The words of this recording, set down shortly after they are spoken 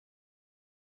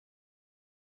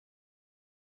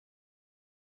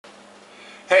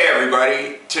Hey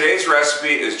everybody, today's recipe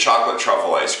is chocolate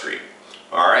truffle ice cream.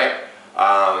 Alright,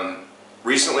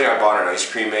 recently I bought an ice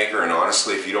cream maker, and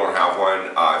honestly if you don't have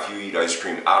one, if you eat ice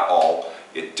cream at all,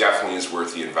 it definitely is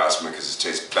worth the investment because it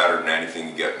tastes better than anything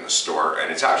you get in the store,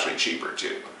 and it's actually cheaper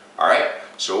too. Alright,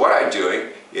 so what I'm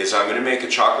doing is I'm going to make a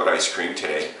chocolate ice cream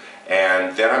today,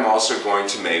 and then I'm also going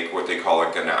to make what they call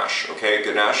a ganache. Okay,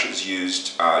 ganache is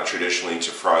used traditionally to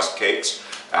frost cakes,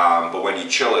 but when you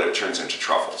chill it, it turns into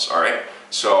truffles. Alright,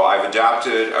 so I've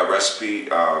adapted a recipe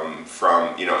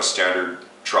from a standard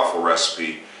truffle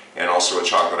recipe and also a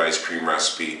chocolate ice cream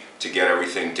recipe to get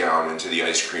everything down into the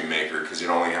ice cream maker because it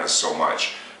only has so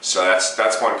much. So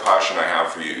that's one caution I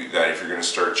have for you, that if you're going to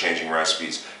start changing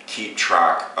recipes, keep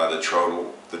track of the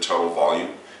total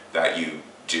volume that you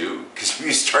do, because if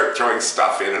you start throwing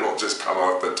stuff in, it'll just come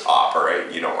out the top. All right,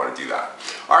 you don't want to do that.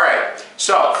 All right,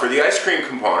 so for the ice cream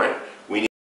component, we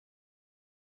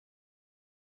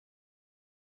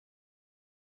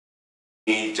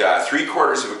need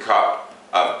 3/4 of a cup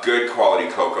of good quality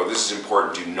cocoa. This is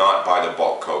important. Do not buy the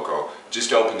bulk cocoa.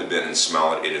 Just open the bin and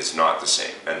smell it. It is not the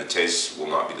same, and the taste will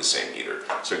not be the same either.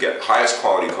 So get highest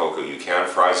quality cocoa you can.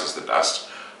 Fries is the best.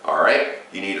 All right.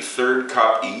 You need 1/3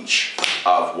 cup each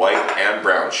of white and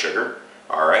brown sugar.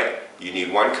 All right. You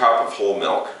need 1 cup of whole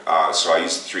milk. So I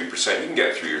use 3%. You can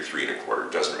get 3 or 3 1/4.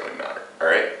 It doesn't really matter. All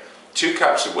right. 2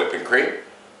 cups of whipping cream,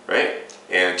 right,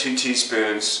 and 2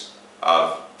 teaspoons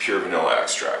of pure vanilla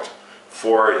extract.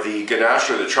 For the ganache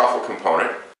or the truffle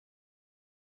component,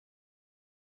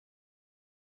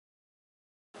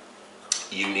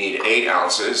 you need 8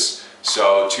 ounces,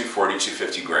 so 240,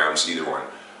 250 grams, either one,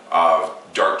 of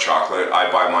dark chocolate.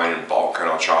 I buy mine in bulk and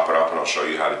I'll chop it up and I'll show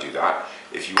you how to do that.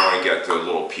 If you want to get the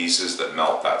little pieces that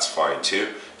melt, that's fine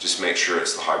too. Just make sure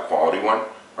it's the high quality one,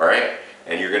 all right?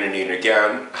 And you're going to need,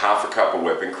 again, 1/2 cup of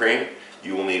whipping cream.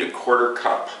 You will need 1/4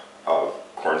 cup of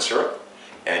corn syrup,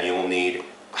 and you will need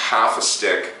 1/2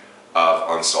 stick of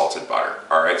unsalted butter.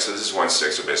 All right, so this is 1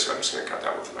 stick, so basically I'm just going to cut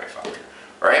that with a knife after.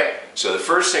 All right, so the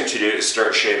first thing to do is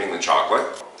start shaving the chocolate.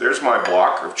 There's my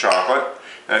block of chocolate.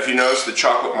 Now if you notice the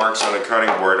chocolate marks on the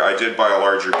cutting board, I did buy a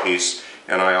larger piece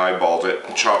and I eyeballed it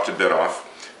and chopped a bit off.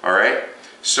 All right,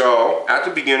 so at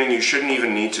the beginning you shouldn't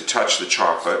even need to touch the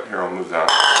chocolate. Here, I'll move that.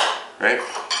 Right,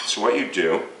 so what you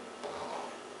do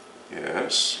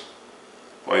is,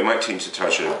 well, you might need to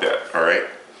touch it a bit. All right,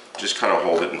 just kind of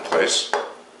hold it in place.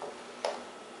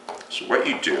 So what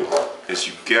you do is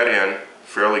you get in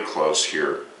fairly close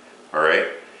here, all right,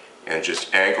 and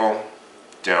just angle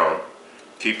down.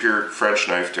 Keep your French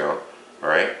knife down, all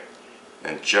right,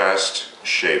 and just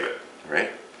shave it, all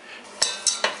right.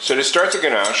 So to start the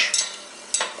ganache,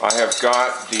 I have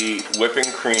got the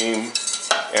whipping cream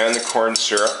and the corn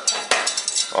syrup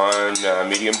on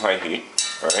medium-high heat,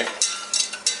 all right,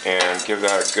 and give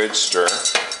that a good stir.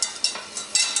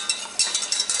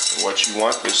 What you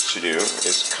want this to do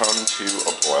is come to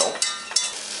a boil.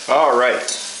 All right,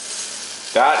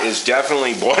 that is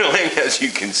definitely boiling, as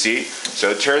you can see.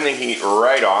 So turn the heat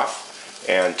right off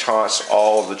and toss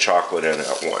all of the chocolate in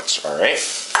at once, all right?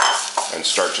 And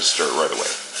start to stir right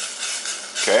away,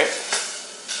 okay?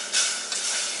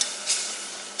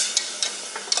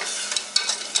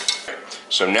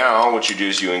 So now what you do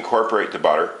is you incorporate the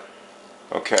butter,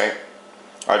 okay?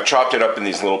 I've chopped it up in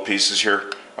these little pieces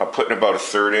here. I'm putting about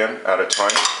 1/3 in at a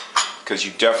time because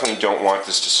you definitely don't want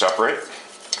this to separate.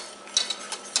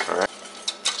 All right.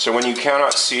 So when you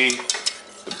cannot see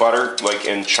the butter like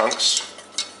in chunks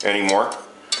anymore,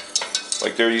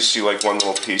 like there you see like one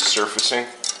little piece surfacing,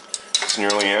 it's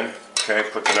nearly in. Okay,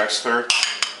 put the next 1/3.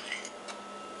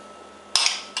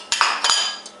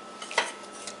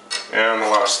 And the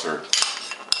last 1/3.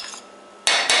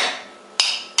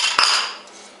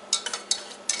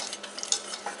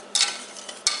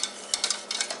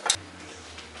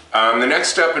 The next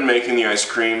step in making the ice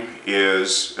cream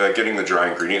is getting the dry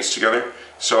ingredients together.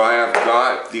 So I have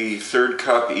got the 1/3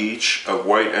 cup each of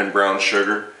white and brown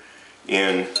sugar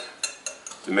in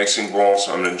the mixing bowl.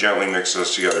 So I'm going to gently mix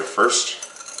those together first.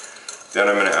 Then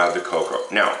I'm going to add the cocoa.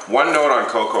 Now, one note on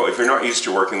cocoa: if you're not used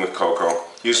to working with cocoa,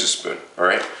 use a spoon, all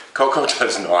right? Cocoa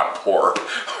does not pour,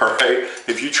 all right?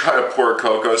 If you try to pour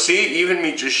cocoa, see, even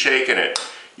me just shaking it,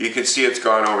 you can see it's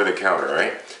gone over the counter,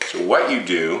 right? So what you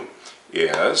do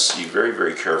is you very,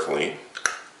 very carefully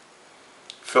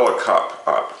fill a cup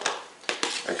up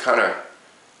and kind of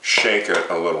shake it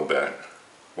a little bit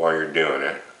while you're doing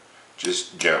it,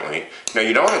 just gently. Now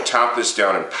you don't want to tap this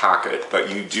down and pack it, but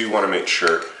you do want to make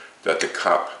sure that the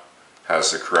cup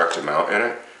has the correct amount in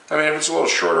it. I mean, if it's a little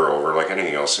short or over, like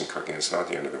anything else in cooking, it's not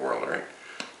the end of the world, right?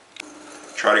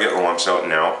 Try to get the lumps out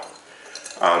now.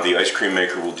 The ice cream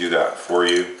maker will do that for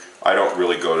you. I don't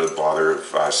really go to the bother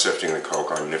of sifting the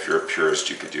Coke. I mean, if you're a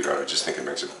purist, you could do that. I just think it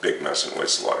makes a big mess and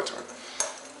wastes a lot of time.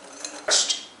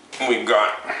 Next, we've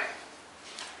got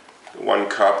 1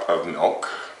 cup of milk.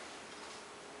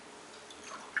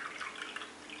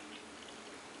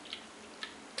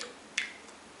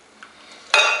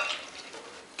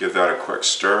 Give that a quick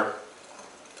stir.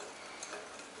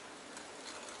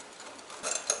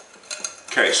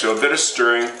 Okay, so a bit of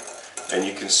stirring, and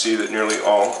you can see that nearly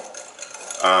all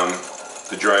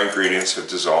the dry ingredients have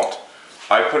dissolved.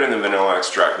 I put in the vanilla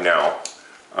extract now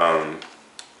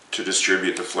to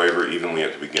distribute the flavor evenly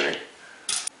at the beginning.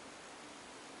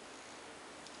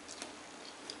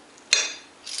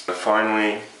 And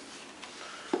finally,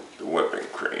 the whipping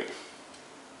cream.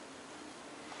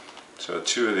 So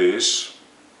 2 of these.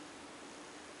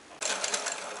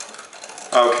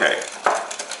 Okay,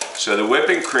 so the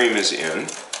whipping cream is in.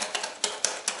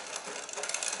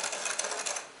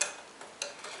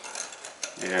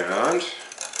 And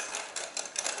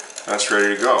that's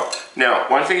ready to go. Now,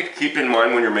 one thing to keep in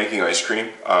mind when you're making ice cream,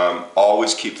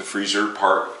 always keep the freezer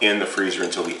part in the freezer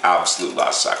until the absolute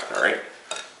last second, all right?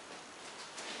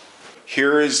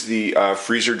 Here is the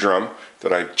freezer drum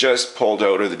that I just pulled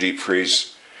out of the deep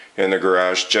freeze in the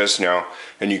garage just now,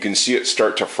 and you can see it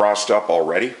start to frost up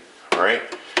already, all right?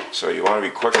 So you want to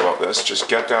be quick about this. Just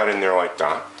get that in there like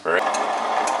that, all right?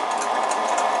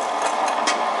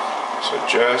 So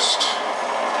just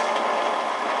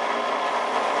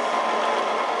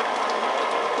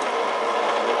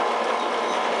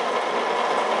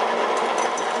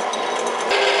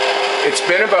it's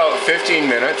been about 15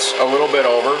 minutes, a little bit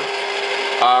over.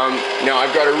 Now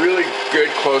I've got a really good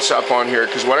close-up on here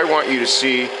because what I want you to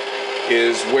see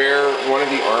is where one of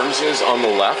the arms is on the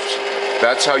left.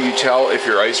 That's how you tell if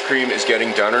your ice cream is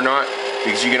getting done or not,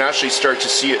 because you can actually start to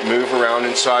see it move around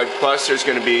inside. Plus there's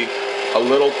going to be a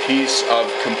little piece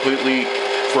of completely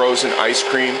frozen ice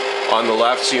cream on the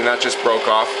left. See, and that just broke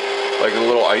off like a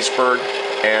little iceberg.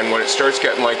 And when it starts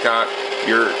getting like that,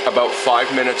 you're about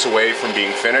 5 minutes away from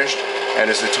being finished, and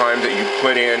it's the time that you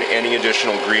put in any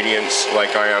additional ingredients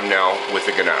like I am now with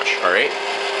the ganache, all right?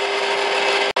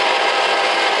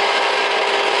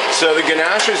 So the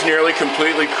ganache is nearly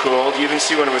completely cooled. You can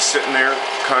see when it was sitting there,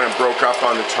 kind of broke up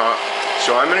on the top.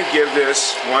 So I'm going to give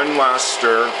this one last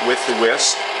stir with the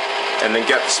whisk, and then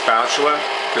get the spatula,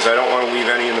 because I don't want to leave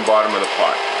any in the bottom of the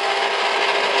pot.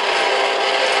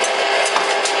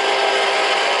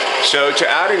 So to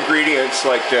add ingredients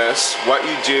like this, what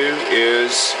you do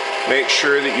is make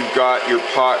sure that you've got your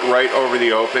pot right over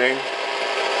the opening,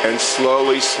 and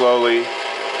slowly, slowly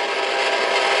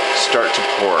start to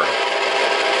pour.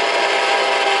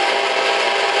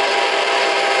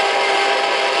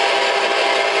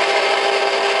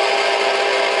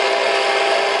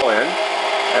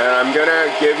 And I'm going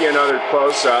to give you another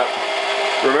close-up.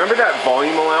 Remember that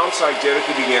volume allowance I did at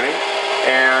the beginning?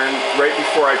 And right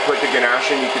before I put the ganache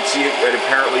in, you could see it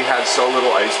apparently had so little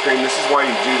ice cream. This is why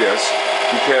you do this,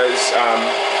 because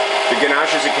the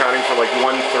ganache is accounting for like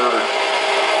 1/3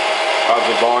 of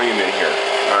the volume in here,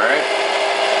 alright?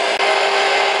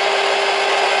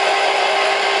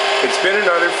 It's been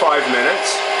another 5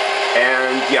 minutes,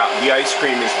 and yeah, the ice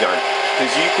cream is done.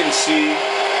 Because you can see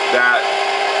that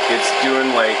it's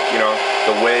doing like, you know,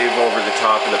 the wave over the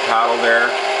top of the paddle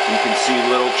there. You can see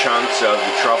little chunks of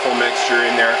the truffle mixture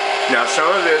in there. Now some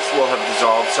of this will have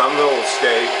dissolved, some of it will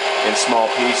stay in small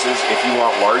pieces. If you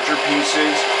want larger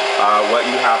pieces, what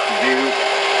you have to do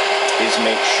is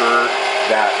make sure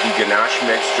that the ganache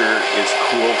mixture is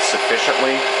cooled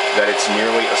sufficiently that it's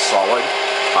nearly a solid,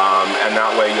 and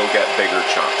that way you'll get bigger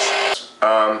chunks.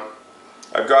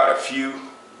 I've got a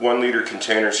few 1-liter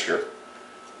containers here,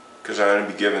 because I'm going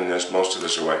to be giving most of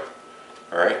this away.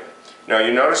 Alright? Now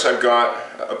you notice I've got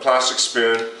a plastic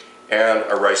spoon and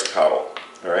a rice paddle.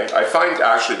 Alright? I find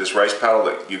actually this rice paddle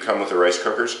that you come with the rice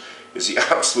cookers is the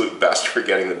absolute best for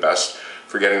getting the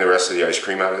rest of the ice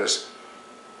cream out of this.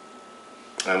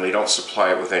 And they don't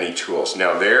supply it with any tools.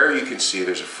 Now there you can see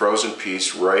there's a frozen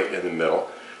piece right in the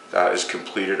middle. That is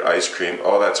completed ice cream.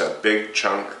 Oh, that's a big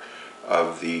chunk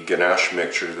of the ganache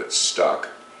mixture that's stuck.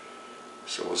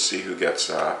 So we'll see who gets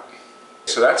that.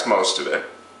 So that's most of it,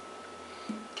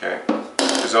 okay,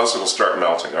 because else it'll start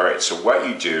melting. Alright, so what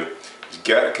you do is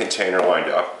get a container lined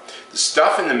up. The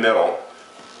stuff in the middle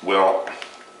will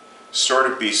sort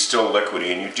of be still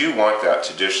liquidy, and you do want that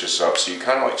to dish this up, so you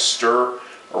kind of like stir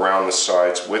around the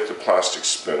sides with the plastic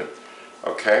spoon,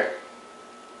 okay,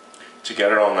 to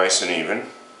get it all nice and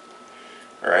even.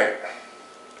 Alright,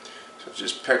 so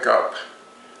just pick up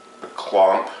a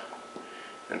clump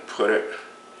and put it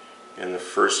in the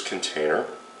first container.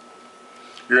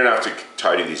 You're gonna have to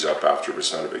tidy these up after, but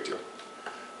it's not a big deal.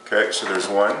 Okay, so there's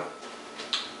one.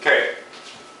 Okay,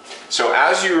 so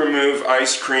as you remove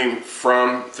ice cream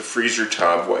from the freezer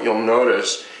tub, what you'll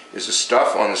notice is the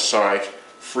stuff on the side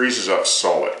freezes up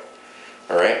solid,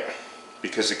 all right?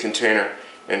 Because the container,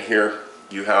 and here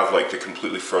you have like the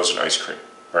completely frozen ice cream,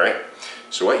 all right?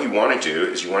 So what you want to do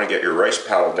is you want to get your rice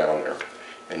paddle down there,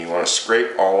 and you want to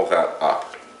scrape all of that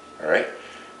up, all right?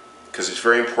 Because it's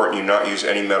very important you not use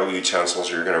any metal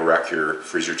utensils or you're going to wreck your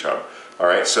freezer tub. All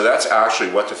right, so that's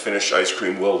actually what the finished ice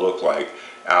cream will look like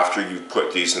after you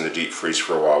put these in the deep freeze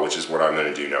for a while, which is what I'm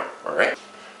going to do now, all right?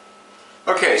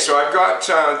 Okay, so I've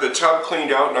got the tub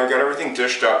cleaned out and I've got everything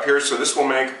dished up here. So this will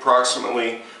make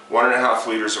approximately 1.5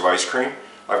 liters of ice cream.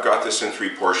 I've got this in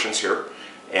 3 portions here.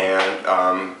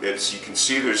 And you can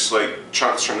see there's like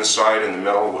chunks from the side and the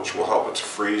middle, which will help it to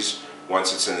freeze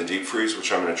once it's in the deep freeze,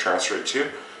 which I'm going to transfer it to.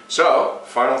 So,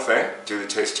 final thing, do the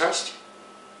taste test.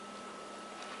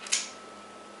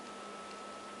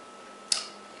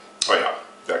 Oh yeah,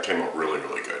 that came out really,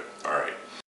 really good.